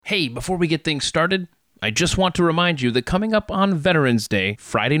Hey, before we get things started, I just want to remind you that coming up on Veterans Day,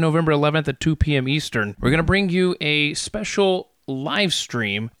 Friday, November 11th at 2 p.m. Eastern, we're going to bring you a special live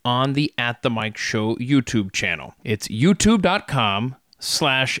stream on the At the Mic Show YouTube channel. It's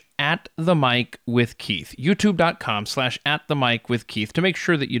youtube.com/@the-mic-with-Keith. youtube.com/@the-mic-with-Keith. To make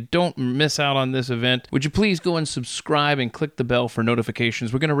sure that you don't miss out on this event, would you please go and subscribe and click the bell for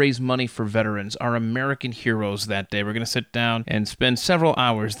notifications? We're going to raise money for veterans, our American heroes that day. We're going to sit down and spend several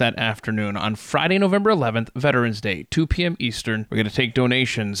hours that afternoon on Friday, November 11th, Veterans Day, 2 p.m. Eastern. We're going to take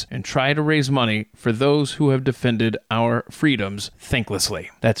donations and try to raise money for those who have defended our freedoms thanklessly.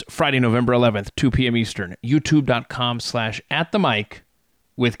 That's Friday, November 11th, 2 p.m. Eastern. youtube.com/@the-mic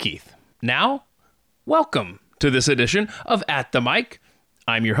with Keith. Now, welcome to this edition of At the Mic.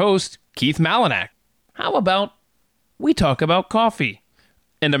 I'm your host, Keith Malinak. How about we talk about coffee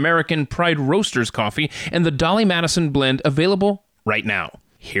and American Pride Roasters coffee and the Dolly Madison blend available right now.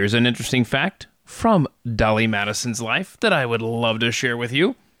 Here's an interesting fact from Dolly Madison's life that I would love to share with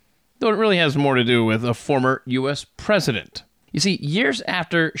you, though it really has more to do with a former U.S. president. You see, years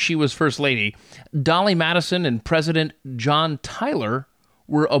after she was First Lady, Dolly Madison and President John Tyler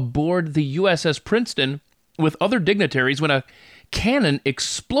were aboard the USS Princeton with other dignitaries when a cannon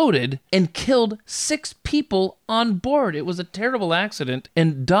exploded and killed 6 people on board. It was a terrible accident,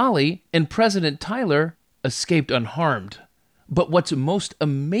 and Dolly and President Tyler escaped unharmed. But what's most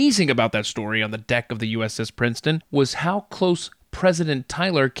amazing about that story on the deck of the USS Princeton was how close President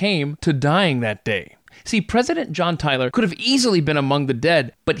Tyler came to dying that day. See, President John Tyler could have easily been among the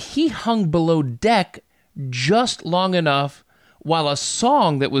dead, but he hung below deck just long enough while a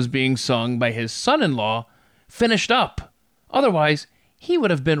song that was being sung by his son-in-law finished up. Otherwise, he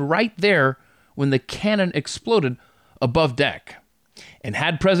would have been right there when the cannon exploded above deck. And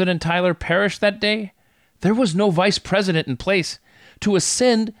had President Tyler perished that day, there was no vice president in place to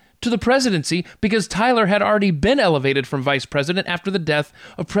ascend to the presidency because Tyler had already been elevated from vice president after the death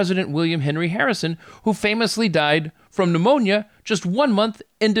of President William Henry Harrison, who famously died from pneumonia just 1 month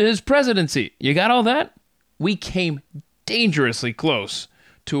into his presidency. You got all that? We came dangerously close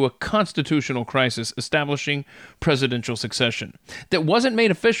to a constitutional crisis establishing presidential succession that wasn't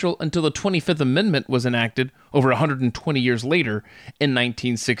made official until the 25th Amendment was enacted over 120 years later in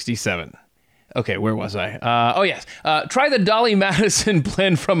 1967. Okay, where was I? Try the Dolly Madison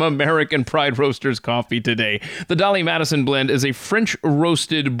blend from American Pride Roasters coffee today. The Dolly Madison blend is a French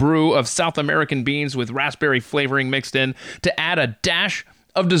roasted brew of South American beans with raspberry flavoring mixed in to add a dash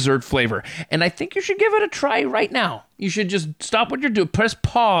of dessert flavor. And I think you should give it a try right now. You should just stop what you're doing, press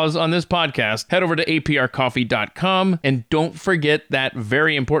pause on this podcast, head over to aprcoffee.com, and don't forget that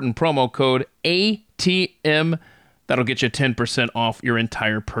very important promo code ATM. That'll get you 10% off your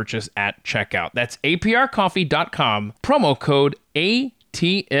entire purchase at checkout. That's aprcoffee.com, promo code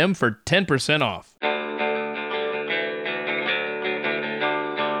ATM for 10% off.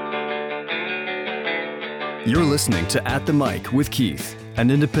 You're listening to At the Mic with Keith, an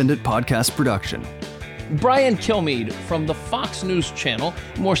independent podcast production. Brian Kilmeade from the Fox News Channel,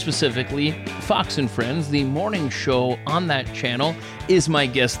 more specifically Fox and Friends, the morning show on that channel, is my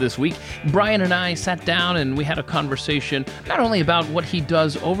guest this week. Brian and I sat down and we had a conversation not only about what he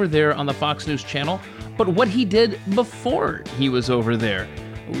does over there on the Fox News Channel, but what he did before he was over there.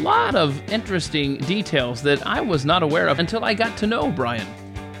 A lot of interesting details that I was not aware of until I got to know Brian.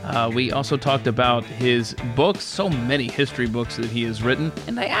 We also talked about his books, so many history books that he has written,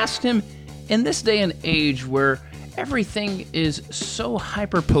 and I asked him, in this day and age where everything is so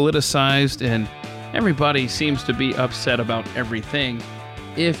hyper-politicized and everybody seems to be upset about everything,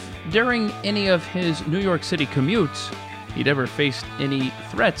 if during any of his New York City commutes, he'd ever faced any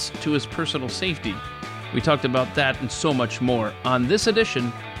threats to his personal safety. We talked about that and so much more on this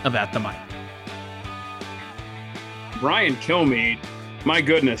edition of At the Mic. Brian Kilmeade, my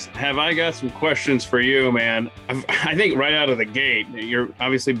goodness, have I got some questions for you, man. I think right out of the gate, you're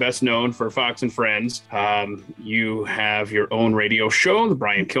obviously best known for Fox and Friends. You have your own radio show, The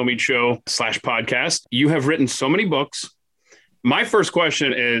Brian Kilmeade Show / podcast. You have written so many books. My first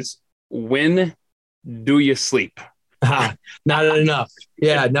question is, when do you sleep? Not enough.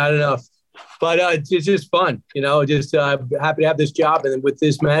 Yeah, not enough. But it's just fun, just happy to have this job. And then with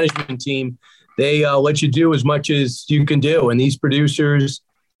this management team, they let you do as much as you can do. And these producers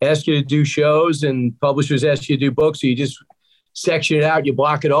ask you to do shows and publishers ask you to do books. So you just section it out, you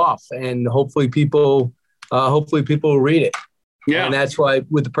block it off, and hopefully people will read it. Yeah. And that's why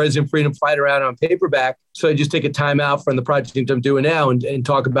with the President Freedom Fighter out on paperback, so I just take a time out from the project I'm doing now and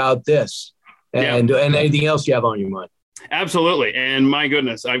talk about this and anything else you have on your mind. Absolutely. And my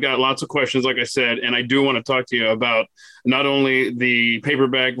goodness, I've got lots of questions, like I said, and I do want to talk to you about not only the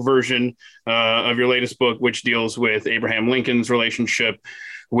paperback version of your latest book, which deals with Abraham Lincoln's relationship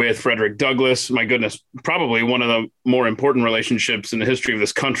with Frederick Douglass. My goodness, probably one of the more important relationships in the history of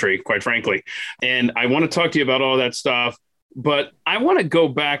this country, quite frankly. And I want to talk to you about all that stuff. But I want to go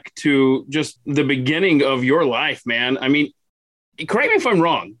back to just the beginning of your life, man. I mean, correct me if I'm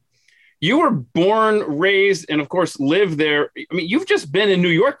wrong. You were born, raised, and of course, live there. I mean, you've just been in New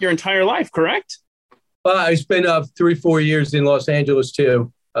York your entire life, correct? I spent 3-4 years in Los Angeles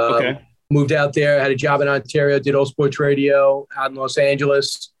too. Okay. Moved out there, had a job in Ontario, did all sports radio out in Los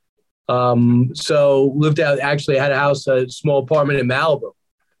Angeles. So lived out, actually had a small apartment in Malibu.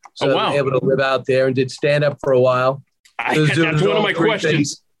 So Oh, wow. I was able to live out there and did stand up for a while. That's one of my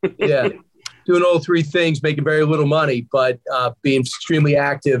questions. Yeah. Doing all three things, making very little money, but being extremely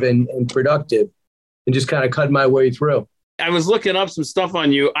active and productive and just kind of cutting my way through. I was looking up some stuff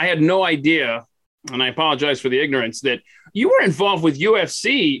on you. I had no idea, and I apologize for the ignorance, that you were involved with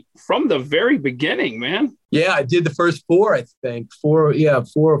UFC from the very beginning, man. Yeah, I did the first four, I think. 4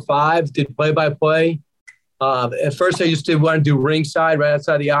 or 5, did play-by-play. At first, I used to want to do ringside right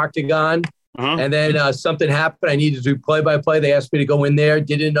outside the octagon. Uh-huh. And then something happened. I needed to do play-by-play. They asked me to go in there,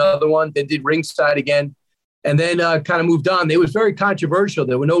 did another one, then did ringside again, and then kind of moved on. It was very controversial.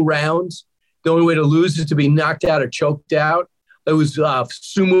 There were no rounds. The only way to lose is to be knocked out or choked out. It was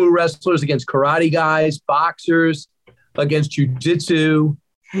sumo wrestlers against karate guys, boxers against jiu-jitsu.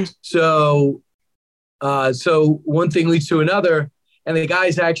 So one thing leads to another. And the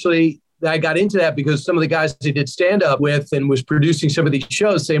guys I got into that because some of the guys I did stand up with and was producing some of these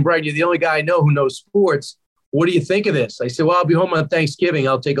shows saying, Brian, you're the only guy I know who knows sports. What do you think of this? I said, well, I'll be home on Thanksgiving.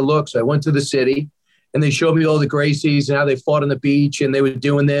 I'll take a look. So I went to the city and they showed me all the Gracies and how they fought on the beach and they were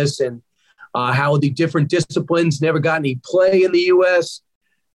doing this and how the different disciplines never got any play in the U.S.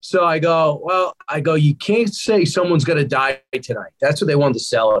 So I go, you can't say someone's going to die tonight. That's what they wanted to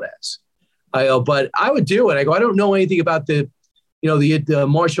sell it as. I go, but I would do it. I go, I don't know anything about the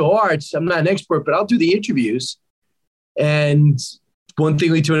martial arts. I'm not an expert, but I'll do the interviews. And one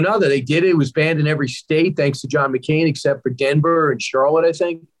thing lead to another. They did it. It was banned in every state, thanks to John McCain, except for Denver and Charlotte, I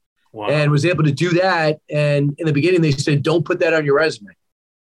think. Wow. And was able to do that. And in the beginning, they said, don't put that on your resume.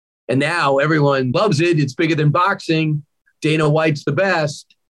 And now everyone loves it. It's bigger than boxing. Dana White's the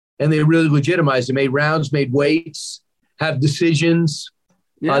best. And they really legitimized it. Made rounds, made weights, have decisions.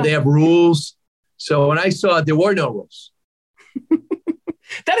 Yeah. They have rules. So when I saw it, there were no rules.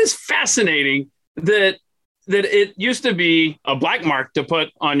 That is fascinating that it used to be a black mark to put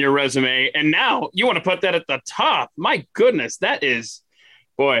on your resume, and now you want to put that at the top. My goodness, that is,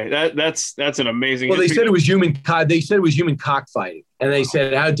 boy, that's an amazing. Well, they said it was human. They said it was human cockfighting, and they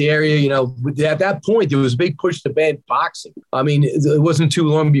said, "How dare you?" You know, at that point, there was a big push to ban boxing. I mean, it wasn't too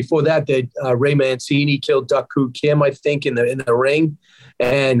long before that Ray Mancini killed Duck Koo Kim, I think, in the ring,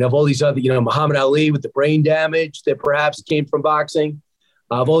 and of all these other, Muhammad Ali with the brain damage that perhaps came from boxing.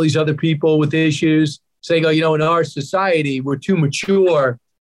 Of all these other people with issues, saying, in our society, we're too mature.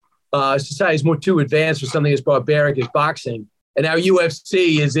 Society is too advanced for something as barbaric as boxing. And now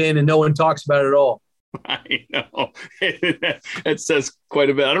UFC is in and no one talks about it at all. I know. It says quite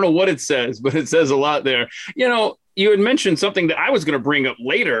a bit. I don't know what it says, but it says a lot there. You had mentioned something that I was going to bring up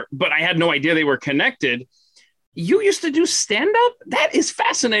later, but I had no idea they were connected. You used to do stand-up? That is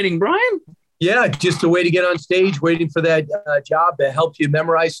fascinating, Brian. Yeah, just a way to get on stage, waiting for that job that helped you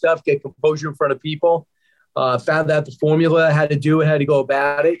memorize stuff, get composure in front of people. Found out the formula, how to do it, how to go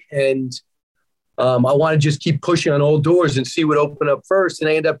about it. And I want to just keep pushing on old doors and see what opened up first. And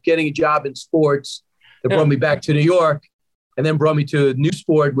I ended up getting a job in sports that brought me back to New York and then brought me to News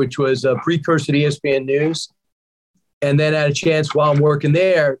Sport, which was a precursor to ESPN News. And then I had a chance while I'm working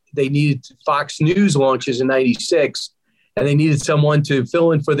there, they needed Fox News launches in 96. And they needed someone to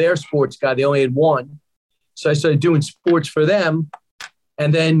fill in for their sports guy. They only had one. So I started doing sports for them.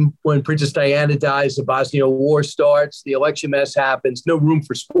 And then when Princess Diana dies, the Bosnian War starts, the election mess happens, no room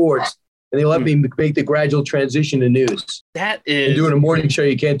for sports. And they let me make the gradual transition to news. That is... And doing a morning show,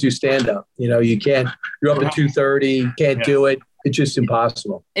 you can't do stand-up. You can't. You're up at 2:30, can't do it. It's just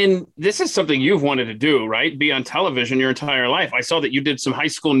impossible. And this is something you've wanted to do, right? Be on television your entire life. I saw that you did some high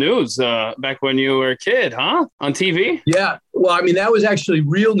school news back when you were a kid, huh? On TV? Yeah. Well, I mean, that was actually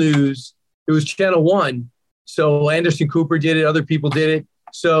real news. It was Channel 1. So Anderson Cooper did it. Other people did it.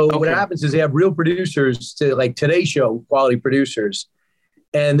 So what happens is they have real producers, like Today Show, quality producers.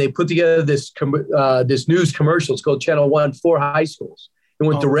 And they put together this news commercial. It's called Channel 1 for high schools. It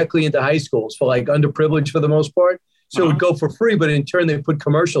went directly into high schools for like underprivileged for the most part. So it would go for free, but in turn, they put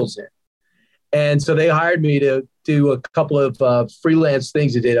commercials in. And so they hired me to do a couple of freelance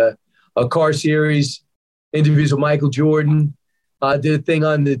things. I did a car series, interviews with Michael Jordan. Did a thing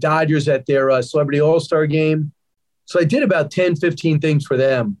on the Dodgers at their Celebrity All-Star game. So I did about 10, 15 things for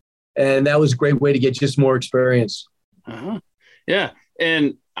them. And that was a great way to get just more experience. Yeah.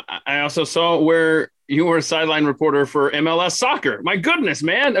 And I also saw where you were a sideline reporter for MLS soccer. My goodness,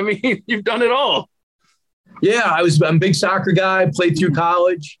 man. I mean, you've done it all. Yeah, I'm a big soccer guy, played through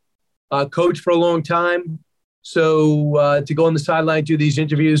college, coached for a long time. So to go on the sideline, do these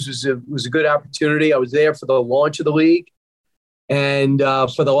interviews was a good opportunity. I was there for the launch of the league. And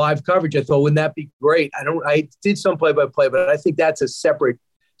for the live coverage, I thought, wouldn't that be great? I did some play-by-play, but I think that's a separate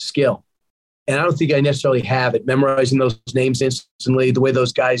skill. And I don't think I necessarily have it, memorizing those names instantly, the way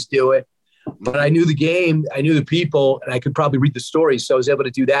those guys do it. But I knew the game, I knew the people, and I could probably read the stories. So I was able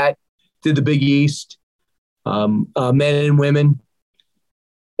to do that. Did the Big East, men and women,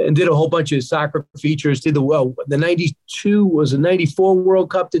 and did a whole bunch of soccer features. Did the 92 was a 94 World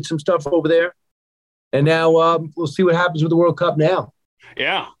Cup, did some stuff over there. And now we'll see what happens with the World Cup now.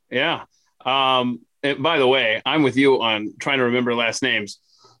 Yeah. And by the way, I'm with you on trying to remember last names.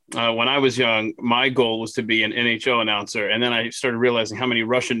 When I was young, my goal was to be an NHL announcer. And then I started realizing how many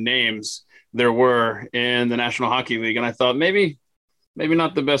Russian names there were in the National Hockey League. And I thought maybe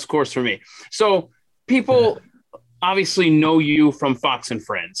not the best course for me. So people obviously know you from Fox and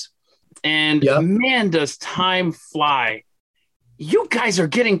Friends. And man, does time fly. You guys are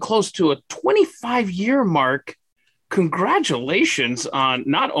getting close to a 25-year mark. Congratulations on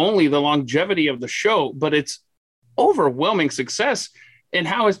not only the longevity of the show, but its overwhelming success and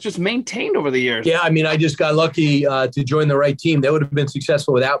how it's just maintained over the years. Yeah, I mean, I just got lucky to join the right team. They would have been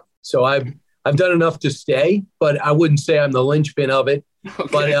successful without me. So I've done enough to stay, but I wouldn't say I'm the linchpin of it.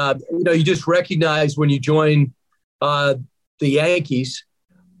 Okay. But, you just recognize when you join the Yankees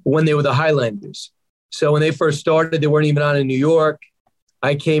when they were the Highlanders. So when they first started, they weren't even on in New York.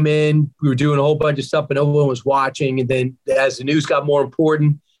 I came in, we were doing a whole bunch of stuff, but no one was watching. And then as the news got more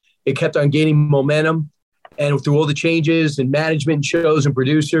important, it kept on gaining momentum. And through all the changes and management shows and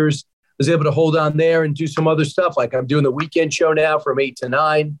producers, I was able to hold on there and do some other stuff. Like I'm doing the weekend show now from 8 to 9.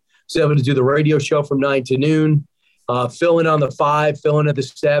 I was able to do the radio show from 9 to noon, fill in on the 5, fill in at the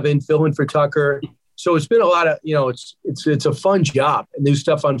 7, fill in for Tucker. So it's been a lot of, it's a fun job and do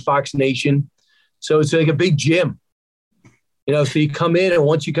stuff on Fox Nation. So it's like a big gym, so you come in, and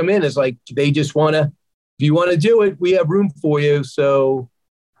once you come in, it's like they just want to, if you want to do it, we have room for you. So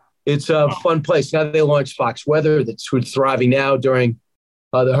it's a fun place. Now they launched Fox Weather that's thriving now during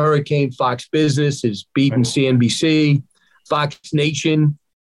the hurricane. Fox Business is beating CNBC. Fox Nation,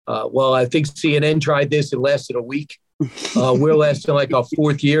 I think CNN tried this. It lasted a week. We're lasting like our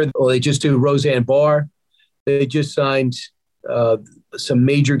 4th year. They just do Roseanne Barr. They just signed some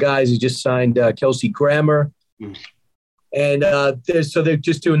major guys. They just signed Kelsey Grammer. And they're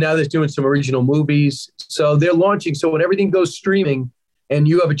just doing, now they're doing some original movies. So they're launching. So when everything goes streaming and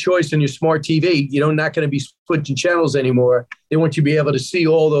you have a choice on your smart TV, you're not going to be switching channels anymore. They want you to be able to see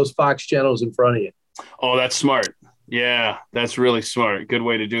all those Fox channels in front of you. Oh, that's smart. Yeah, that's really smart. Good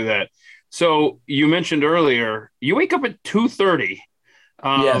way to do that. So you mentioned earlier, you wake up at 2:30.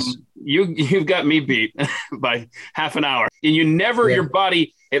 Yes. You've got me beat by half an hour. And your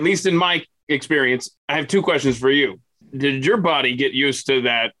body, at least in my experience, I have 2 questions for you. Did your body get used to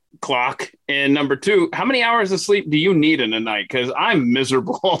that clock? And number 2, how many hours of sleep do you need in a night? Because I'm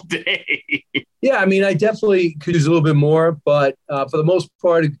miserable all day. Yeah, I mean, I definitely could use a little bit more, but for the most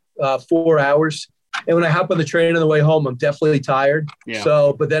part, 4 hours. And when I hop on the train on the way home, I'm definitely tired. Yeah.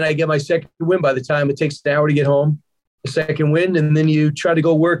 So, but then I get my second wind by the time it takes an hour to get home, the second wind. And then you try to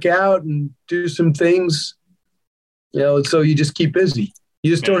go work out and do some things, so you just keep busy.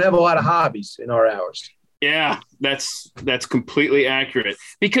 You just don't have a lot of hobbies in our hours. Yeah, that's completely accurate.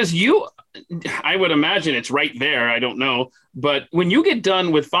 Because I would imagine it's right there. I don't know. But when you get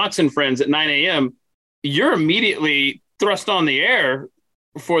done with Fox and Friends at 9 a.m., you're immediately thrust on the air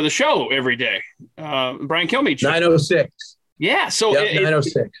for the show every day. Brian Kilmeade show. 9:06. Yeah, so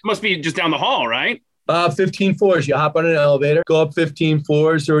 9:06. It must be just down the hall, right? 15 floors. You hop on an elevator, go up 15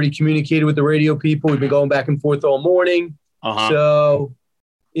 floors. Already communicated with the radio people. We've been going back and forth all morning. So,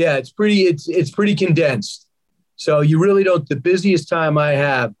 yeah, it's pretty condensed. So you really don't. The busiest time I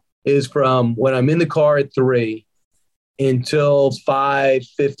have is from when I'm in the car at 3 until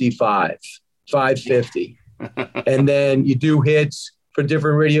 5:55, 5:50, and then you do hits for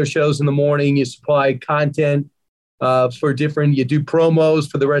different radio shows in the morning. You supply content for different. You do promos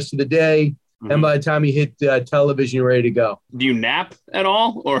for the rest of the day. And by the time you hit television, you're ready to go. Do you nap at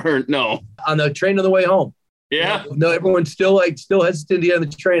all or no? On the train on the way home. Yeah. No, everyone's still hesitant to get on the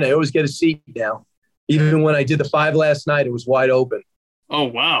train. I always get a seat now. Even when I did the 5 last night, it was wide open. Oh,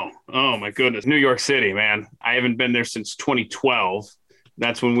 wow. Oh, my goodness. New York City, man. I haven't been there since 2012.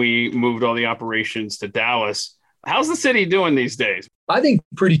 That's when we moved all the operations to Dallas. How's the city doing these days? I think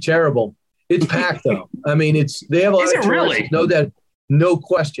pretty terrible. It's packed, though. I mean, they have a lot of tourists. Really? No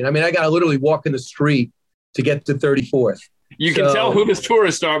question. I mean, I got to literally walk in the street to get to 34th. You can tell who the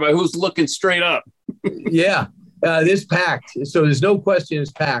tourists are by who's looking straight up. Yeah, it's packed. So there's no question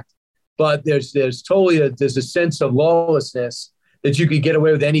it's packed. But there's totally there's a sense of lawlessness that you could get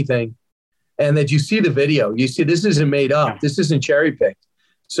away with anything, and that you see the video. You see this isn't made up. This isn't cherry picked.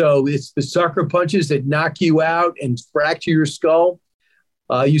 So it's the sucker punches that knock you out and fracture your skull.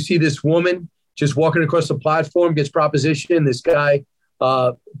 You see this woman just walking across the platform, gets propositioned. This guy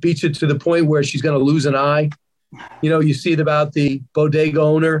beats it to the point where she's going to lose an eye. You see it about the bodega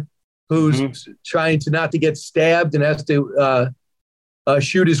owner who's trying to not to get stabbed and has to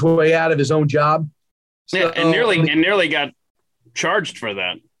shoot his way out of his own job. Yeah, and nearly got charged for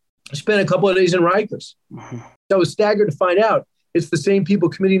that. I spent a couple of days in Rikers. I was staggered to find out it's the same people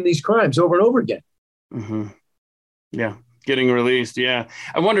committing these crimes over and over again. Mm-hmm. Yeah, getting released. Yeah,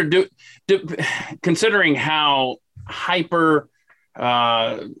 I wonder, do considering how hyper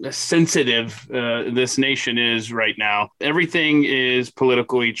sensitive this nation is right now, everything is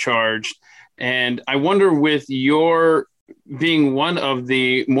politically charged, and I wonder, with your being one of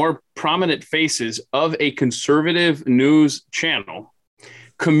the more prominent faces of a conservative news channel,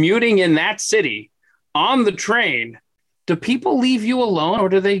 commuting in that city on the train, do people leave you alone or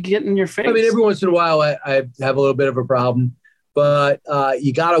do they get in your face? I mean, every once in a while I have a little bit of a problem, but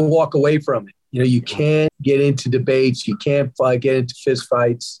you got to walk away from it. You can't get into debates. You can't get into fist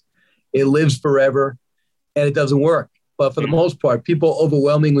fights. It lives forever and it doesn't work. But for the most part, people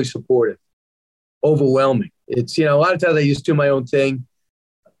overwhelmingly support it. Overwhelming. It's, a lot of times I just do my own thing.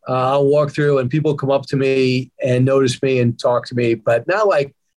 I'll walk through and people come up to me and notice me and talk to me, but not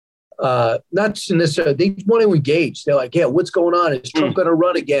like, not necessarily, they want to engage. They're like, yeah, what's going on? Is Trump going to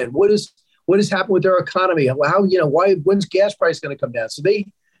run again? What has happened with their economy? When's gas price going to come down? So they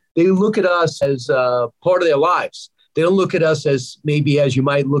look at us as part of their lives. They don't look at us as maybe as you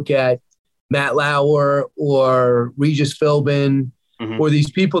might look at Matt Lauer or Regis Philbin or these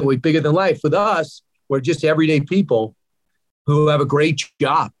people that were bigger than life. With us, we're just everyday people who have a great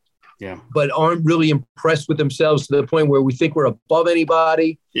job, but aren't really impressed with themselves to the point where we think we're above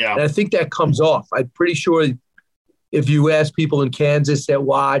anybody. Yeah. And I think that comes off. I'm pretty sure if you ask people in Kansas that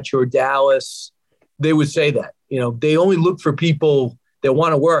watch or Dallas, they would say that. They only look for people that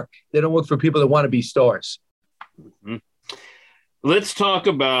want to work. They don't look for people that want to be stars. Mm-hmm. Let's talk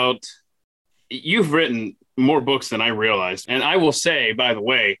about, you've written more books than I realized. And I will say, by the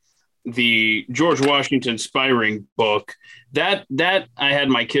way, the George Washington Spy Ring book, that I had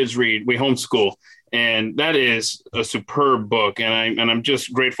my kids read. We homeschool, and that is a superb book. And I'm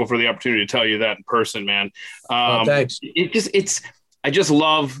just grateful for the opportunity to tell you that in person, man. Thanks. I just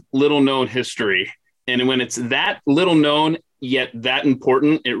love little known history. And when it's that little known, yet that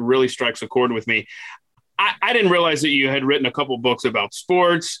important, it really strikes a chord with me. I didn't realize that you had written a couple books about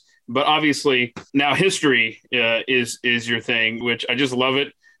sports, but obviously now history is your thing, which I just love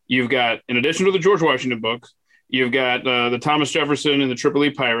it. You've got, in addition to the George Washington books, you've got the Thomas Jefferson and the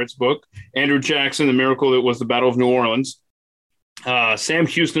Tripoli Pirates book, Andrew Jackson, The Miracle That Was the Battle of New Orleans, Sam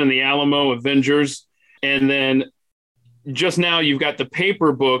Houston and the Alamo, Avengers, and then just now you've got the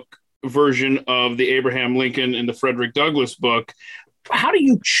paper book version of the Abraham Lincoln and the Frederick Douglass book. How do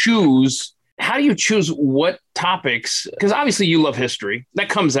you choose what topics? Because obviously you love history. That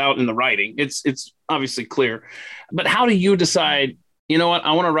comes out in the writing. It's obviously clear. But how do you decide, you know what,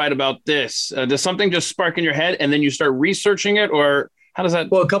 I want to write about this? Does something just spark in your head and then you start researching it, or how does that?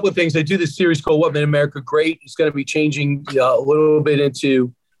 Well, a couple of things. I do this series called What Made America Great. It's going to be changing a little bit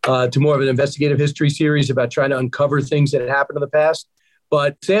into to more of an investigative history series about trying to uncover things that happened in the past.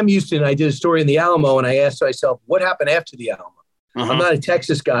 But Sam Houston, I did a story in the Alamo, and I asked myself, what happened after the Alamo? I'm not a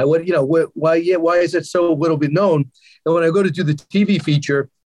Texas guy. Why is it so little bit known? And when I go to do the TV feature,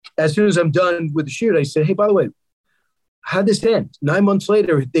 as soon as I'm done with the shoot, I said, hey, by the way, how'd this end? 9 months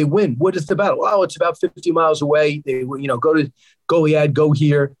later, they win. What is the battle? Oh, it's about 50 miles away. They, go to Goliad, go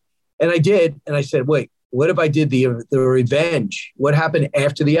here. And I did. And I said, wait, what if I did the revenge? What happened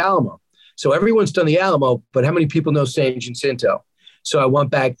after the Alamo? So everyone's done the Alamo, but how many people know San Jacinto? So I went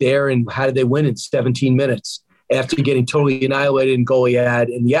back there, and how did they win in 17 minutes after getting totally annihilated in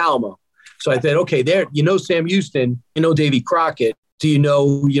Goliad and the Alamo? So I thought, okay, there, Sam Houston, Davy Crockett. Do you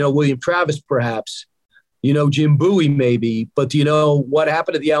know William Travis, perhaps? Jim Bowie, maybe. But do you know what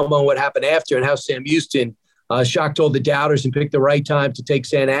happened at the Alamo and what happened after, and how Sam Houston shocked all the doubters and picked the right time to take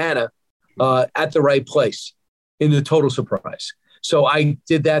Santa Anna at the right place in the total surprise. So I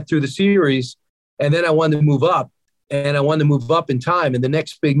did that through the series, and then I wanted to move up, and I wanted to move up in time. And the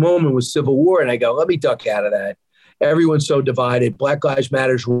next big moment was Civil War, and I go, let me duck out of that. Everyone's so divided. Black Lives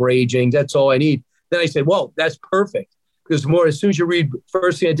Matter's raging. That's all I need. Then I said, well, that's perfect. Because as soon as you read,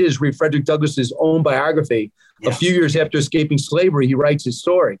 first thing I did is read Frederick Douglass's own biography. A few years after escaping slavery, he writes his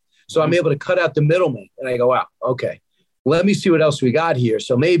story. So I'm able to cut out the middleman. And I go, wow, okay, let me see what else we got here.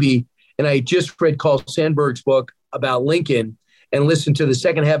 So maybe, and I just read Carl Sandburg's book about Lincoln and listened to the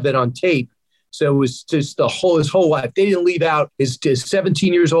second half of it on tape. So it was just his whole life. They didn't leave out his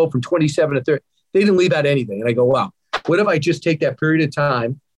 17 years old from 27 to 30. They didn't leave out anything. And I go, wow, what if I just take that period of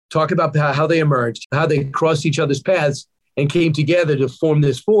time, talk about how they emerged, how they crossed each other's paths and came together to form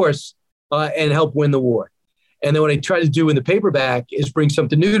this force and help win the war. And then what I try to do in the paperback is bring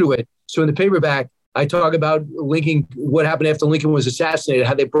something new to it. So in the paperback, I talk about Lincoln, what happened after Lincoln was assassinated,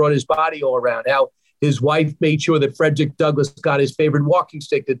 how they brought his body all around, how his wife made sure that Frederick Douglass got his favorite walking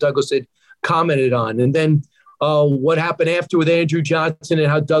stick that Douglass had commented on. And then what happened after with Andrew Johnson and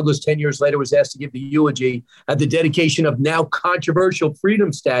how Douglass 10 years later was asked to give the eulogy at the dedication of now controversial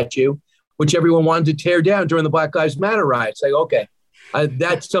freedom statue, which everyone wanted to tear down during the Black Lives Matter riots. Like, okay,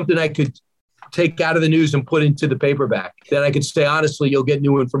 that's something I could take out of the news and put into the paperback. Then I could say, honestly, you'll get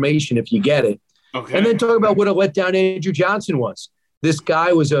new information if you get it. Okay. And then talk about what a letdown Andrew Johnson was. This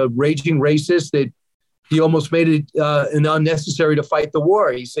guy was a raging racist that he almost made it unnecessary to fight the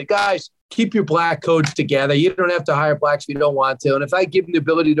war. He said, guys, keep your black codes together. You don't have to hire blacks if you don't want to. And if I give them the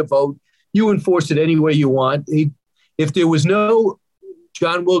ability to vote, you enforce it any way you want. If there was no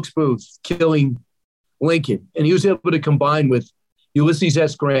John Wilkes Booth killing Lincoln, and he was able to combine with Ulysses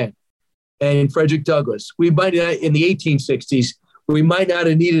S. Grant and Frederick Douglass, we might not, in the 1860s, we might not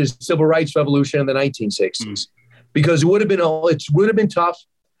have needed a civil rights revolution in the 1960s because it would have been tough.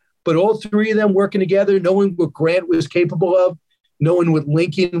 But all three of them working together, knowing what Grant was capable of, knowing what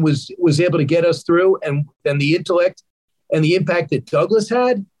Lincoln was able to get us through, and the intellect and the impact that Douglass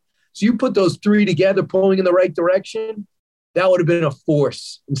had. So you put those three together, pulling in the right direction, that would have been a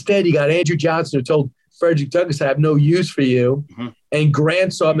force. Instead, you got Andrew Johnson who told Frederick Douglass, I have no use for you. Mm-hmm. And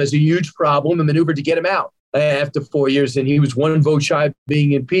Grant saw him as a huge problem and maneuvered to get him out after 4 years. And he was one vote shy of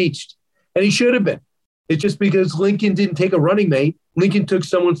being impeached. And he should have been. It's just because Lincoln didn't take a running mate. Lincoln took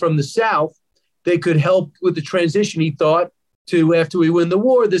someone from the South that could help with the transition, he thought, to after we win the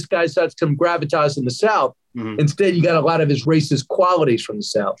war, this guy starts some gravitas in the South. Mm-hmm. Instead, you got a lot of his racist qualities from the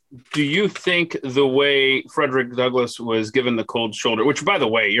South. Do you think the way Frederick Douglass was given the cold shoulder, which, by the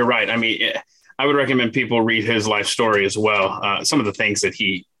way, you're right. I mean, I would recommend people read his life story as well. Some of the things that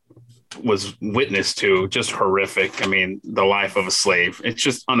he was witness to, just horrific. I mean, the life of a slave, it's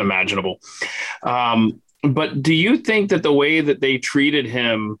just unimaginable. But do you think that the way that they treated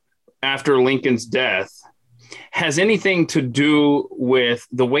him after Lincoln's death has anything to do with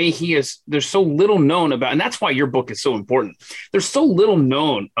the way he is? There's so little known about, and that's why your book is so important. There's so little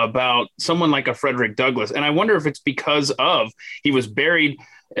known about someone like a Frederick Douglass. And I wonder if it's because he was buried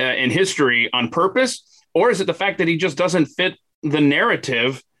in history on purpose, or is it the fact that he just doesn't fit the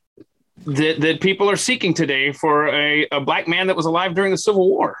narrative that people are seeking today for a black man that was alive during the Civil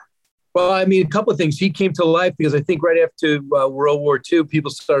War? Well, I mean, a couple of things. He came to life because I think right after World War II, people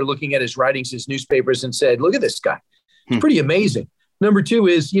started looking at his writings, his newspapers, and said, look at this guy. It's pretty amazing. Number two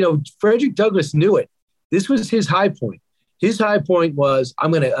is, Frederick Douglass knew it. This was his high point. His high point was,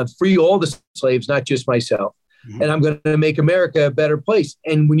 I'm going to free all the slaves, not just myself. Mm-hmm. And I'm going to make America a better place.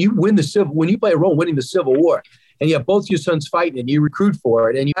 And when you play a role winning the Civil War, and you have both your sons fighting, and you recruit for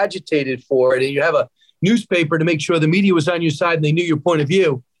it, and you agitated for it, and you have a newspaper to make sure the media was on your side and they knew your point of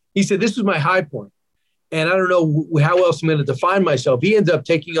view. He said, this was my high point. And I don't know how else I'm going to define myself. He ended up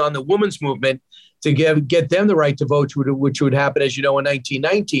taking on the women's movement to get them the right to vote, which would happen, as you know, in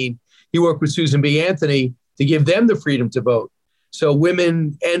 1919. He worked with Susan B. Anthony to give them the freedom to vote. So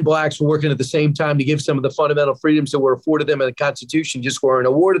women and blacks were working at the same time to give some of the fundamental freedoms that were afforded them in the Constitution, just weren't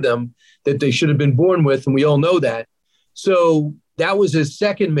awarded them, that they should have been born with. And we all know that. So that was his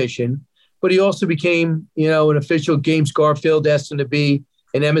second mission. But he also became, an official. James Garfield destined to be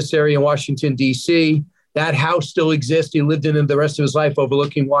an emissary in Washington, D.C. That house still exists. He lived in it the rest of his life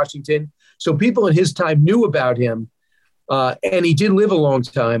overlooking Washington. So people in his time knew about him. And he did live a long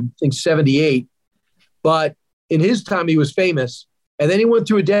time, I think 78. But in his time, he was famous. And then he went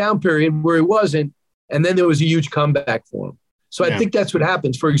through a down period where he wasn't. And then there was a huge comeback for him. So I think that's what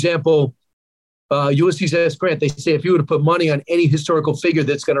happens. For example, Ulysses S. Grant, they say if you were to put money on any historical figure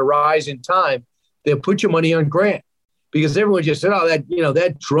that's going to rise in time, they'll put your money on Grant. Because everyone just said,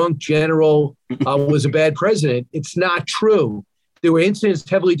 that drunk general was a bad president. It's not true. there were incidents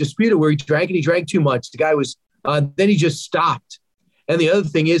heavily disputed where he drank too much. The guy was, then he just stopped. And the other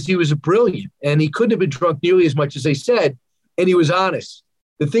thing is he was brilliant, and he couldn't have been drunk nearly as much as they said, and he was honest.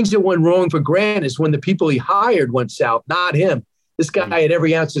 The things that went wrong for Grant is when the people he hired went south, not him. This guy had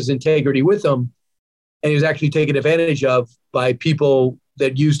every ounce of his integrity with him, and he was actually taken advantage of by people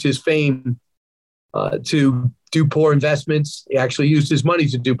that used his fame to do poor investments. He actually used his money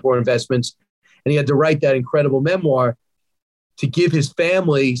to do poor investments, and he had to write that incredible memoir to give his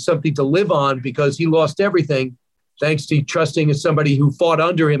family something to live on because he lost everything thanks to trusting in somebody who fought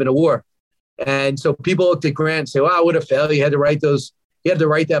under him in a war. And so people looked at Grant and say, wow, what a failure. He had to write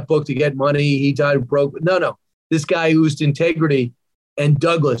that book to get money. He died broke. No. This guy used integrity, and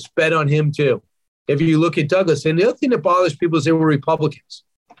Douglas bet on him too. If you look at Douglas, and the other thing that bothers people is they were Republicans.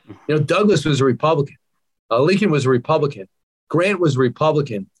 Douglas was a Republican. Lincoln was a Republican. Grant was a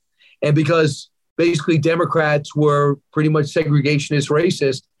Republican. And because basically Democrats were pretty much segregationist,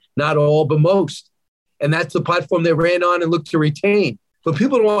 racist, not all, but most. And that's the platform they ran on and looked to retain. But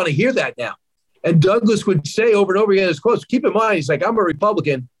people don't want to hear that now. And Douglas would say over and over again, his quotes, keep in mind, he's like, I'm a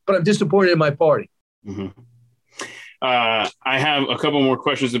Republican, but I'm disappointed in my party. Mm-hmm. I have a couple more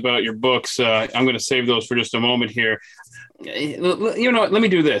questions about your books. I'm going to save those for just a moment here. You know what? Let me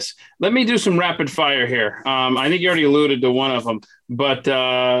do this. Let me do some rapid fire here. I think you already alluded to one of them, but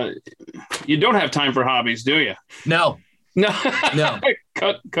you don't have time for hobbies, do you? No.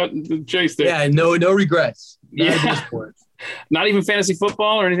 Cut the chase there. Yeah, no regrets. Not even fantasy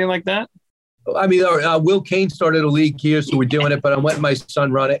football or anything like that? I mean, Will Kane started a league here, so we're doing it, but I'm letting my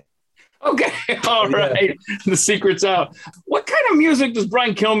son run it. Okay. All right. The secret's out. What kind of music does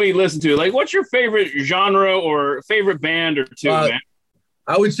Brian Kilmeade listen to? Like, what's your favorite genre or favorite band or two, man?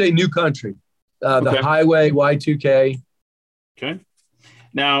 I would say New Country, The Highway, Y2K. Okay.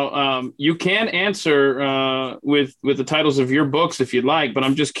 Now, you can answer with the titles of your books if you'd like, but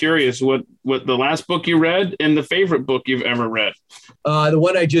I'm just curious what the last book you read and the favorite book you've ever read. The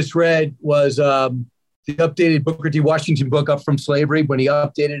one I just read was the updated Booker T. Washington book, Up From Slavery. When he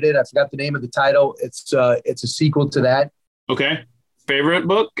updated it, I forgot the name of the title. It's a sequel to that. Okay. Favorite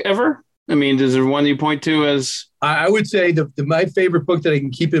book ever? I mean, is there one you point to as? I would say my favorite book that I can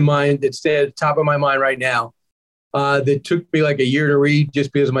keep in mind that's at the top of my mind right now, that took me like a year to read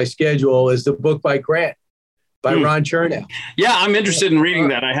just because of my schedule, is the book by Grant, by Ron Chernow. Yeah, I'm interested in reading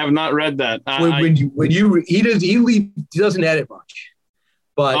that. I have not read that. He doesn't edit much,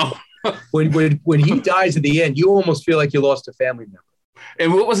 but when he dies at the end, you almost feel like you lost a family member.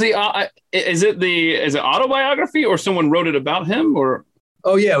 And what was is it autobiography or someone wrote it about him or?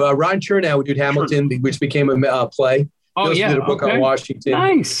 Oh yeah, Ron Chernow, who did Hamilton, which became a play. Oh he yeah, did a book on Washington.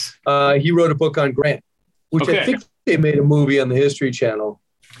 Nice. He wrote a book on Grant, which I think they made a movie on the History Channel.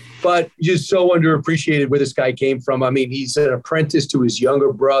 But just so underappreciated where this guy came from. I mean, he's an apprentice to his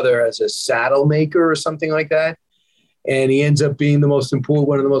younger brother as a saddle maker or something like that, and he ends up being one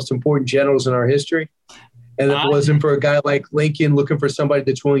of the most important generals in our history. And if it wasn't for a guy like Lincoln looking for somebody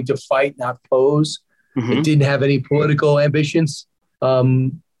that's willing to fight, not pose, that didn't have any political ambitions,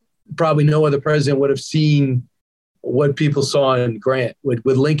 probably no other president would have seen what people saw in Grant, what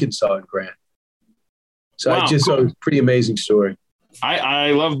Lincoln saw in Grant. So I just saw a pretty amazing story.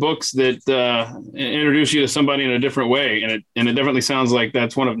 I love books that introduce you to somebody in a different way, and it definitely sounds like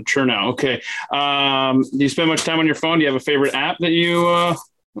that's one of them. Chernow. Okay. Do you spend much time on your phone? Do you have a favorite app that you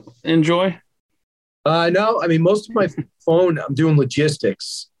enjoy? No, I mean, most of my phone, I'm doing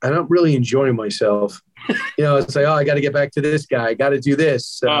logistics. I don't really enjoy myself. It's like, I got to get back to this guy. I got to do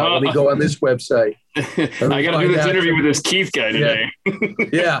this. Let me go on this website. I got to do this interview with this Keith guy today.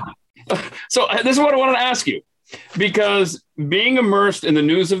 Yeah. So this is what I wanted to ask you, because being immersed in the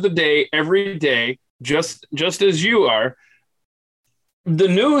news of the day every day, just as you are, the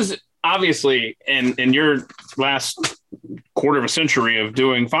news, obviously, in your last quarter of a century of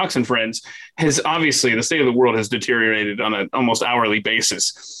doing Fox and Friends, has obviously, the state of the world has deteriorated on an almost hourly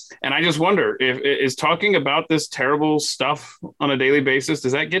basis. And I just wonder, is talking about this terrible stuff on a daily basis,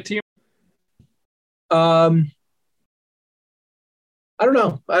 does that get to you? I don't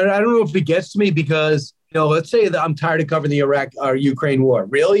know. I don't know if it gets to me because, let's say that I'm tired of covering the Iraq or Ukraine war.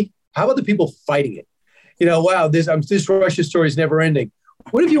 Really? How about the people fighting it? Wow, this Russia story is never ending.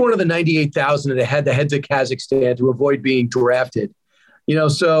 What if you're one of the 98,000 that had the heads of Kazakhstan to avoid being drafted?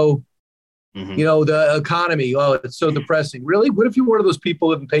 The economy, it's so depressing. Really? What if you're one of those people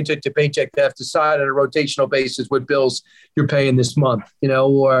living paycheck to paycheck that have to decide on a rotational basis what bills you're paying this month,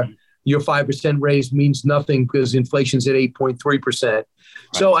 or your 5% raise means nothing because inflation's at 8.3%. Right.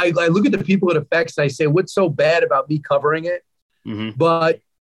 So I look at the people it affects and I say, what's so bad about me covering it? But,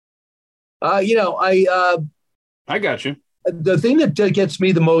 I got you. the thing that gets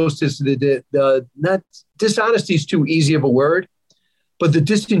me the most is the not dishonesty is too easy of a word, but the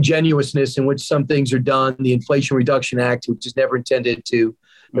disingenuousness in which some things are done, the Inflation Reduction Act, which is never intended to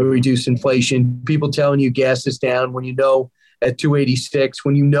reduce inflation, people telling you gas is down when you know at 286,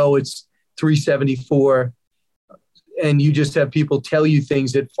 when you know it's 374, and you just have people tell you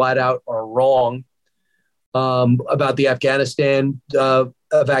things that flat out are wrong. About the Afghanistan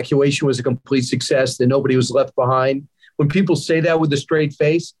evacuation was a complete success, that nobody was left behind. When people say that with a straight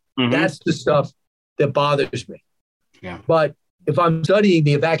face, that's the stuff that bothers me. Yeah. But if I'm studying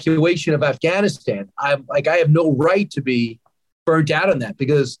the evacuation of Afghanistan, I have no right to be burnt out on that,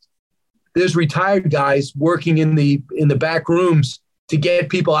 because there's retired guys working in the back rooms to get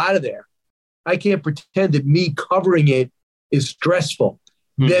people out of there. I can't pretend that me covering it is stressful.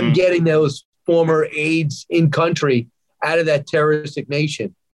 Them getting those former aides in country out of that terroristic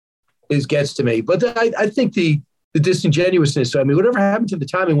nation gets to me. But I think the disingenuousness, I mean, whatever happened to the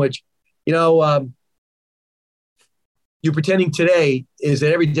time in which, you're pretending today is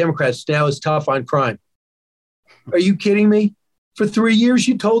that every Democrat now is tough on crime. Are you kidding me? For 3 years,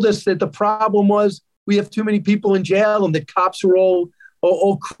 you told us that the problem was we have too many people in jail and that cops are all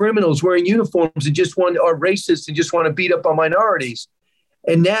criminals wearing uniforms and are racist and just want to beat up on minorities.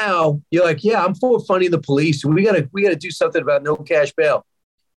 And now you're like, yeah, I'm for funding the police, and we gotta do something about no cash bail.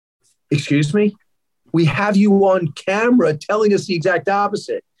 Excuse me? We have you on camera telling us the exact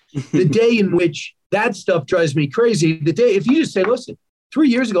opposite. The day in which that stuff drives me crazy, if you just say, listen, 3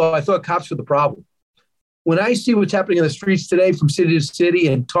 years ago, I thought cops were the problem. When I see what's happening in the streets today from city to city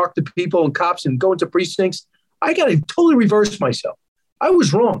and talk to people and cops and go into precincts, I got to totally reverse myself. I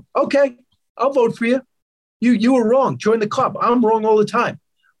was wrong. Okay, I'll vote for you. You were wrong. Join the club. I'm wrong all the time.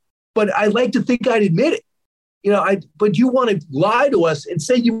 But I like to think I'd admit it. But you want to lie to us and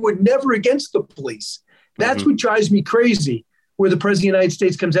say you were never against the police. That's what drives me crazy, where the president of the United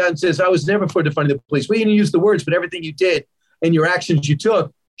States comes out and says, I was never for defunding the police. We didn't use the words, but everything you did and your actions you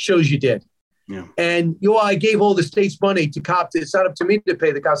took shows you did. Yeah. And I gave all the states money to cops. It's not up to me to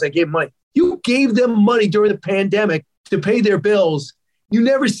pay the cops. I gave them money. You gave them money during the pandemic to pay their bills. You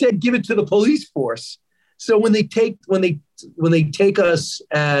never said give it to the police force. So when they take us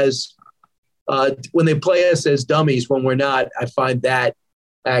as when they play us as dummies when we're not, I find that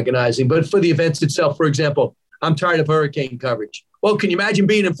agonizing. But for the events itself, for example, I'm tired of hurricane coverage. Well, can you imagine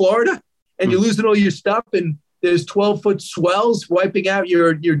being in Florida and you're losing all your stuff and there's 12-foot swells wiping out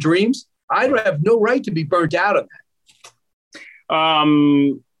your dreams? I have no right to be burnt out on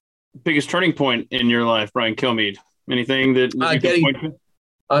that. Biggest turning point in your life, Brian Kilmeade? Anything that you can point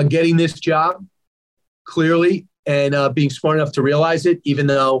to? Getting this job, clearly, and being smart enough to realize it, even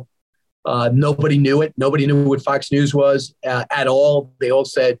though nobody knew it. Nobody knew what Fox News was at all. They all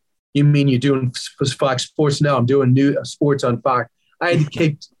said, you mean you're doing Fox Sports? No, I'm doing new sports on Fox. I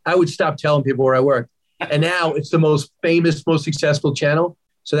would stop telling people where I worked. And now it's the most famous, most successful channel.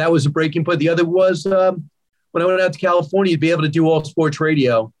 So that was a breaking point. The other was when I went out to California, to be able to do all sports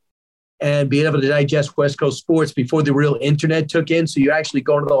radio and be able to digest West Coast sports before the real internet took in. So you actually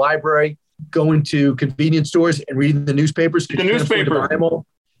go into the library, going to convenience stores and reading the newspapers. The newspaper.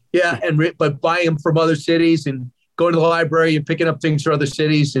 Yeah, but buying them from other cities and going to the library and picking up things from other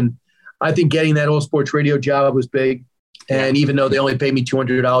cities. And I think getting that all sports radio job was big. And even though they only paid me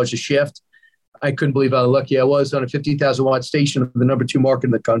 $200 a shift, I couldn't believe how lucky I was on a 50,000 watt station of the number 2 market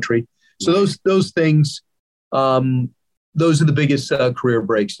in the country. So those things, those are the biggest career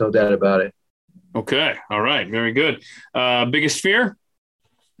breaks, no doubt about it. Okay. All right. Very good. Biggest fear?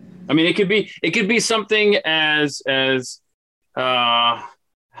 I mean, it could be something as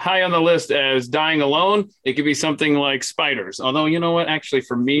high on the list as dying alone. It could be something like spiders. Although, you know what? Actually,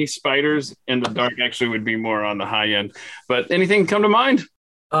 for me, spiders in the dark actually would be more on the high end. But anything come to mind?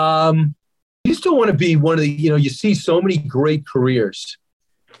 You still want to be one of the, you see so many great careers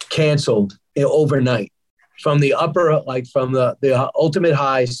canceled overnight from the upper, like from the ultimate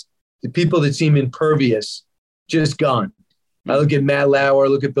highs, the people that seem impervious, just gone. I look at Matt Lauer,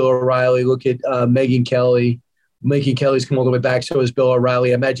 look at Bill O'Reilly, look at Megyn Kelly. Megyn Kelly's come all the way back, so is Bill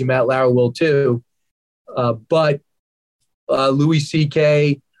O'Reilly. I imagine Matt Lauer will too. But Louis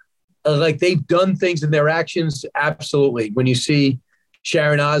C.K., like they've done things in their actions, absolutely. When you see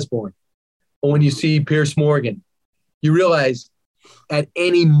Sharon Osbourne, or when you see Pierce Morgan, you realize at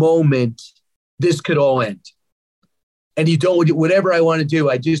any moment this could all end. And you don't, whatever I want to do,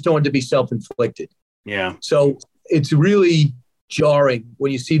 I just don't want to be self-inflicted. Yeah. So it's really jarring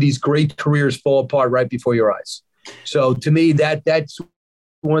when you see these great careers fall apart right before your eyes. So to me, that's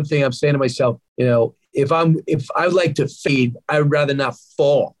one thing I'm saying to myself, if I would like to fade, I would rather not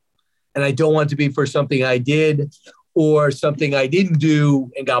fall. And I don't want to be for something I did or something I didn't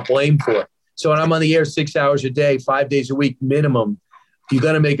do and got blamed for. So when I'm on the air 6 hours a day, 5 days a week minimum, you're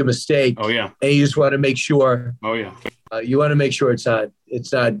going to make a mistake. Oh yeah. And you just want to make sure. Oh yeah. You want to make sure it's not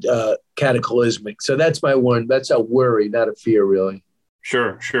cataclysmic. So that's my one. That's a worry, not a fear, really.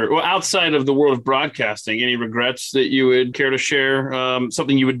 Sure. Well, outside of the world of broadcasting, any regrets that you would care to share?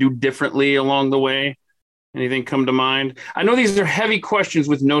 Something you would do differently along the way? Anything come to mind? I know these are heavy questions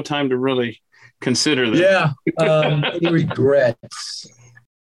with no time to really consider them. Yeah. Any regrets?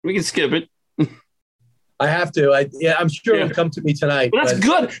 We can skip it. I have to. I'm sure it'll come to me tonight. Well, that's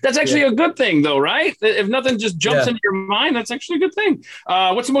good. That's actually a good thing, though, right? If nothing just jumps into your mind, that's actually a good thing.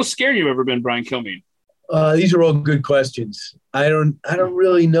 What's the most scared you've ever been, Brian Kilmeade? These are all good questions. I don't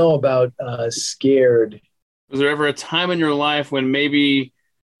really know about scared. Was there ever a time in your life when maybe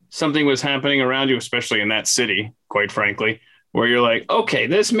something was happening around you, especially in that city, quite frankly, where you're like, okay,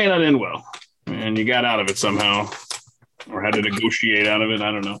 this may not end well, and you got out of it somehow, or had to negotiate out of it?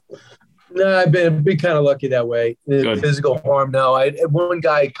 I don't know. No, I've been kind of lucky that way. Physical harm, no. I had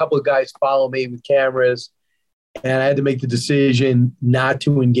a couple of guys follow me with cameras, and I had to make the decision not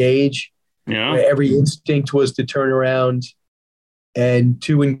to engage. Yeah. Every instinct was to turn around and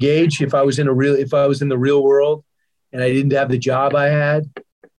to engage if I was in the real world and I didn't have the job I had.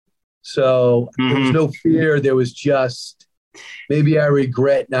 So there was no fear. There was just maybe I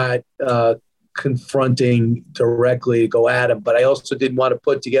regret not confronting directly, go at him, but I also didn't want to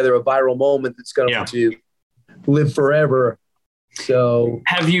put together a viral moment that's going to live forever. So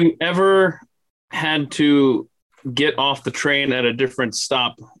have you ever had to get off the train at a different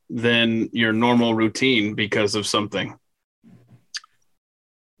stop than your normal routine because of something?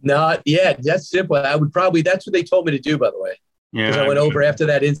 Not yet. That's simple. That's what they told me to do, by the way. Yeah. Because I went over after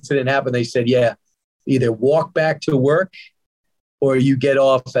that incident happened. They said, either walk back to work or you get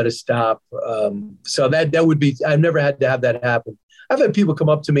off at a stop. So that would be, I've never had to have that happen. I've had people come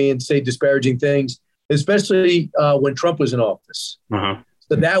up to me and say disparaging things, especially when Trump was in office. Uh-huh.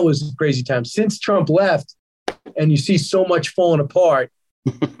 So that was a crazy time. Since Trump left and you see so much falling apart,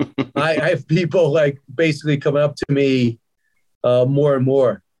 I have people like basically coming up to me more and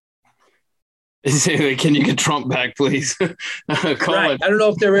more. Can you get Trump back, please? Right. I don't know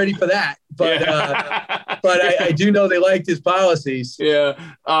if they're ready for that, but but I do know they liked his policies. Yeah,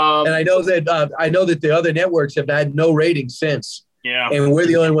 and I know that the other networks have had no ratings since. Yeah, and we're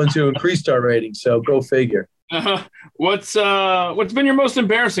the only ones who increased our ratings. So go figure. What's been your most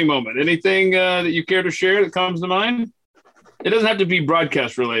embarrassing moment? Anything that you care to share that comes to mind? It doesn't have to be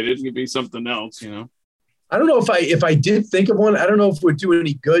broadcast related. It could be something else, I don't know if I did think of one. I don't know if it would do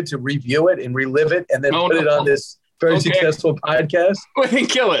any good to review it and relive it and then put it on this very successful podcast. Well, then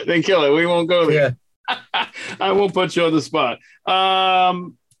kill it. We won't go there. Yeah. I won't put you on the spot.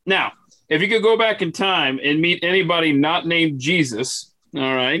 Now, if you could go back in time and meet anybody not named Jesus, all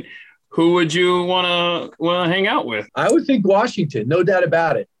right, who would you want to hang out with? I would think Washington, no doubt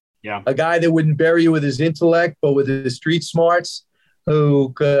about it. Yeah. A guy that wouldn't bury you with his intellect, but with his street smarts,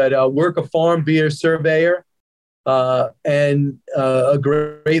 who could work a farm, be a surveyor, and a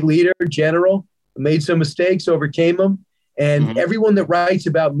great leader, general, made some mistakes, overcame them. And everyone that writes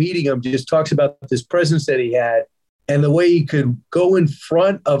about meeting him just talks about this presence that he had and the way he could go in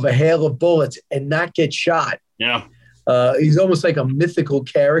front of a hail of bullets and not get shot. Yeah. He's almost like a mythical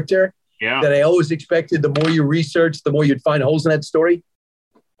character that I always expected. The more you research, the more you'd find holes in that story.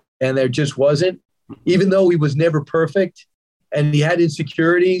 And there just wasn't, even though he was never perfect. And he had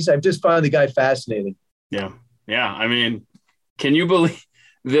insecurities. I've just found the guy fascinating. Yeah. Yeah. I mean, can you believe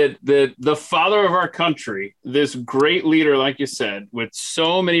that the father of our country, this great leader, like you said, with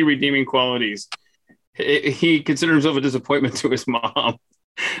so many redeeming qualities, he considered himself a disappointment to his mom?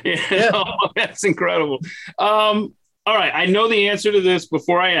 That's incredible. All right. I know the answer to this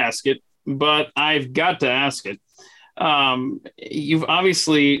before I ask it, but I've got to ask it. You've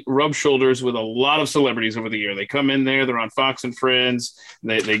obviously rubbed shoulders with a lot of celebrities over the year. They come in there, they're on Fox and Friends.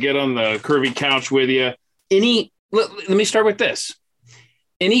 They get on the curvy couch with you. Let me start with this.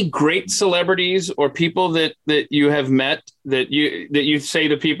 Any great celebrities or people that you have met that you say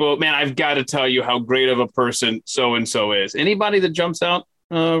to people, man, I've got to tell you how great of a person so-and-so is. Anybody that jumps out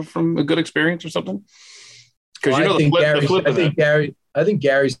from a good experience or something? Because I think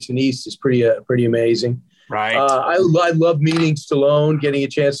Gary Sinise is pretty amazing. Right. I love meeting Stallone, getting a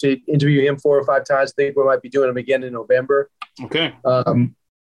chance to interview him 4 or 5 times. I think we might be doing him again in November. Okay.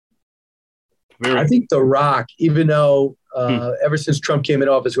 I think The Rock, even though ever since Trump came in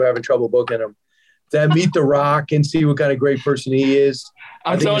office, we're having trouble booking him. Then meet The Rock and see what kind of great person he is.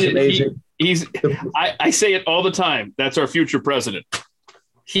 I'm telling you, amazing. I say it all the time. That's our future president.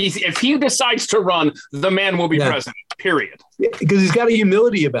 if he decides to run, the man will be president, period. Because he's got a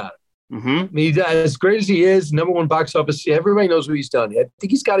humility about it. Mm-hmm. I mean, as great as he is, number one box office, everybody knows what he's done. I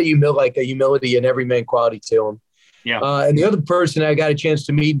think he's got a humility and everyman quality to him. Yeah. And the other person I got a chance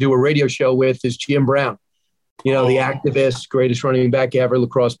to meet and do a radio show with is Jim Brown. The activist, greatest running back ever,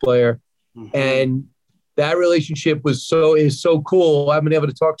 lacrosse player. Mm-hmm. And that relationship is so cool. I've been able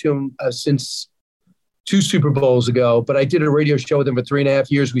to talk to him since 2 Super Bowls ago, but I did a radio show with him for 3.5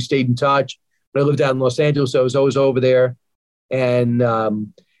 years. We stayed in touch. When I lived out in Los Angeles, I was always over there. And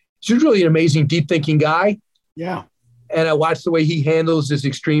he's really an amazing, deep thinking guy. Yeah. And I watched the way he handles his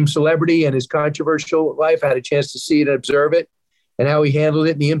extreme celebrity and his controversial life. I had a chance to see it and observe it and how he handled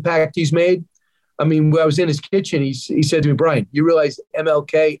it and the impact he's made. I mean, when I was in his kitchen, he said to me, Brian, you realize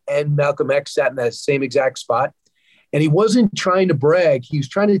MLK and Malcolm X sat in that same exact spot? And he wasn't trying to brag. He was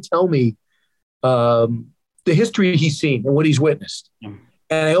trying to tell me the history he's seen and what he's witnessed. Mm.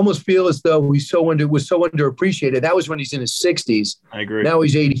 And I almost feel as though was so underappreciated. That was when he's in his 60s. I agree. Now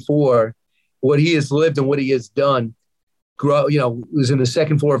he's 84. What he has lived and what he has done. Was in the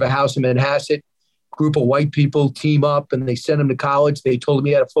second floor of a house in Manhasset. Group of white people team up and they sent him to college. They told him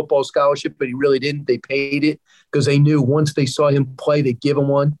he had a football scholarship, but he really didn't. They paid it because they knew once they saw him play, they'd give him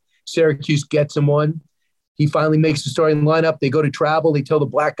one. Syracuse gets him one. He finally makes the starting lineup. They go to travel. They tell the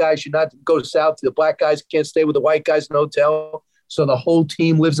black guys should not go to South. The black guys can't stay with the white guys in the hotel. So the whole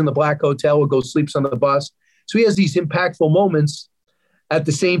team lives in the black hotel or goes sleeps on the bus. So he has these impactful moments. At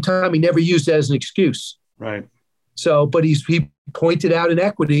the same time, he never used it as an excuse. Right. So, but he pointed out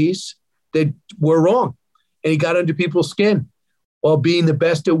inequities that were wrong, and he got under people's skin while being the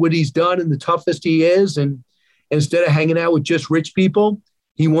best at what he's done and the toughest he is. And instead of hanging out with just rich people,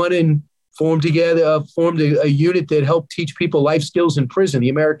 he went and formed a unit that helped teach people life skills in prison, the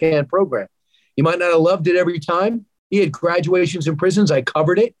American program. You might not have loved it every time. He had graduations in prisons. I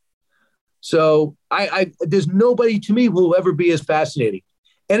covered it. So there's nobody to me who will ever be as fascinating.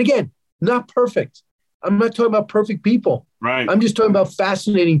 And again, not perfect. I'm not talking about perfect people. Right. I'm just talking about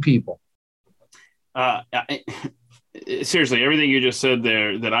fascinating people. Seriously, everything you just said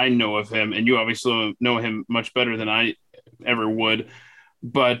there that I know of him, and you obviously know him much better than I ever would.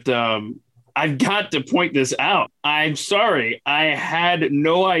 But I've got to point this out. I'm sorry. I had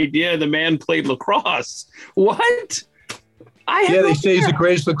no idea the man played lacrosse. What? They say he's the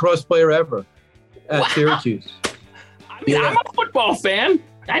greatest lacrosse player ever at Syracuse. I mean, I'm a football fan.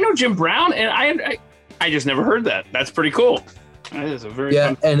 I know Jim Brown, and I just never heard that. That's pretty cool. That is a very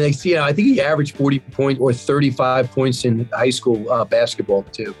fun. And they see. I think he averaged 40 points or 35 points in high school basketball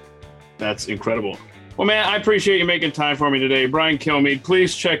too. That's incredible. Well, man, I appreciate you making time for me today, Brian Kilmeade.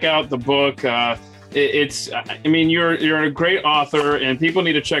 Please check out the book. You're a great author, and people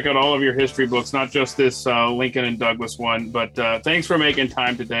need to check out all of your history books, not just this Lincoln and Douglas one. But thanks for making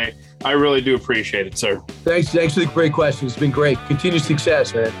time today. I really do appreciate it, sir. Thanks for the great questions. It's been great. Continued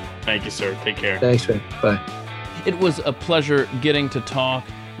success, man. Thank you, sir. Take care. Thanks, man. Bye. It was a pleasure getting to talk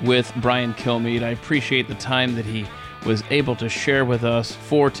with Brian Kilmeade. I appreciate the time that he was able to share with us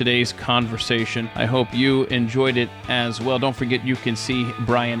for today's conversation. I hope you enjoyed it as well. Don't forget, you can see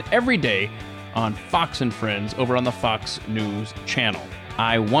Brian every day on Fox and Friends over on the Fox News channel.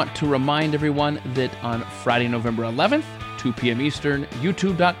 I want to remind everyone that on Friday, November 11th, 2 p.m. Eastern,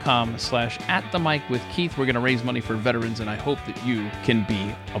 youtube.com/@themicwithkeith. We're going to raise money for veterans, and I hope that you can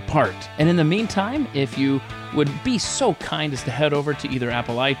be a part. And in the meantime, if you would be so kind as to head over to either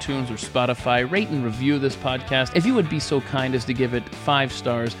Apple iTunes or Spotify, rate and review this podcast. If you would be so kind as to give it 5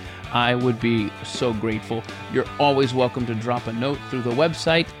 stars, I would be so grateful. You're always welcome to drop a note through the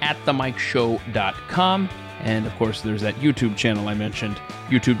website at themicshow.com. And of course, there's that YouTube channel I mentioned,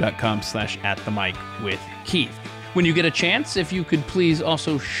 youtube.com/@themicwithkeith. When you get a chance, if you could please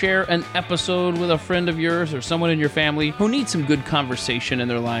also share an episode with a friend of yours or someone in your family who needs some good conversation in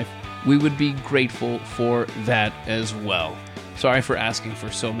their life, we would be grateful for that as well. Sorry for asking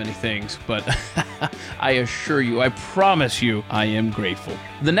for so many things, but I assure you, I promise you, I am grateful.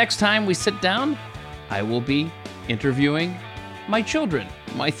 The next time we sit down, I will be interviewing my children,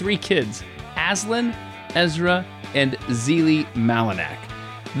 my 3 kids, Aslan, Ezra, and Zeely Malinak.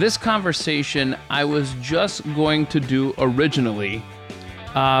 This conversation I was just going to do originally,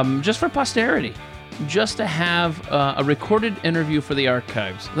 just for posterity, just to have a recorded interview for the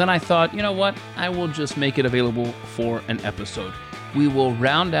archives. Then I thought, you know what? I will just make it available for an episode. We will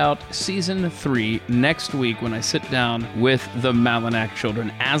round out season 3 next week when I sit down with the Malinak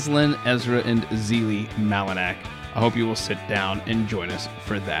children, Aslan, Ezra, and Zeely Malinak. I hope you will sit down and join us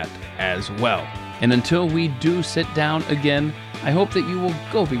for that as well. And until we do sit down again, I hope that you will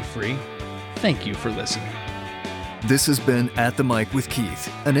go be free. Thank you for listening. This has been At the Mic with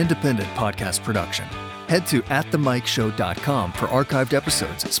Keith, an independent podcast production. Head to atthemicshow.com for archived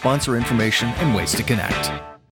episodes, sponsor information, and ways to connect.